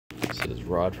is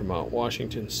Rod from Mount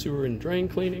Washington Sewer and Drain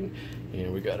Cleaning,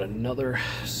 and we got another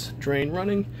drain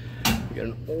running. We got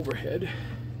an overhead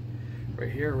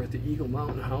right here. We're at the Eagle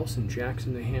Mountain House in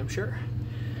Jackson, New Hampshire,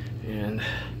 and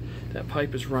that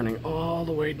pipe is running all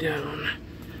the way down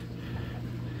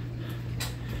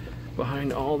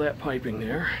behind all that piping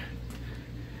there.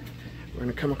 We're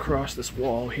going to come across this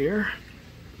wall here.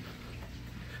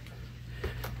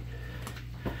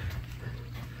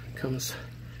 Comes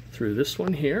through this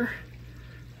one here,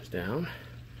 goes down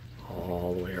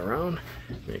all the way around,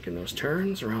 making those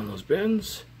turns around those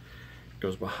bends,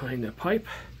 goes behind the pipe.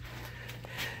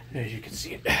 As you can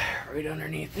see it right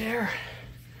underneath there,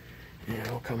 and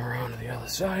we'll come around to the other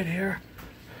side here.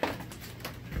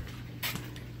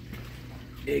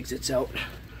 Exits out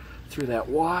through that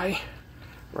Y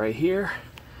right here,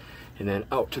 and then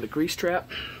out to the grease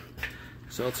trap.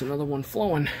 So it's another one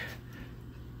flowing.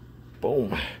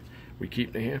 Boom. We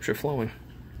keep New Hampshire flowing.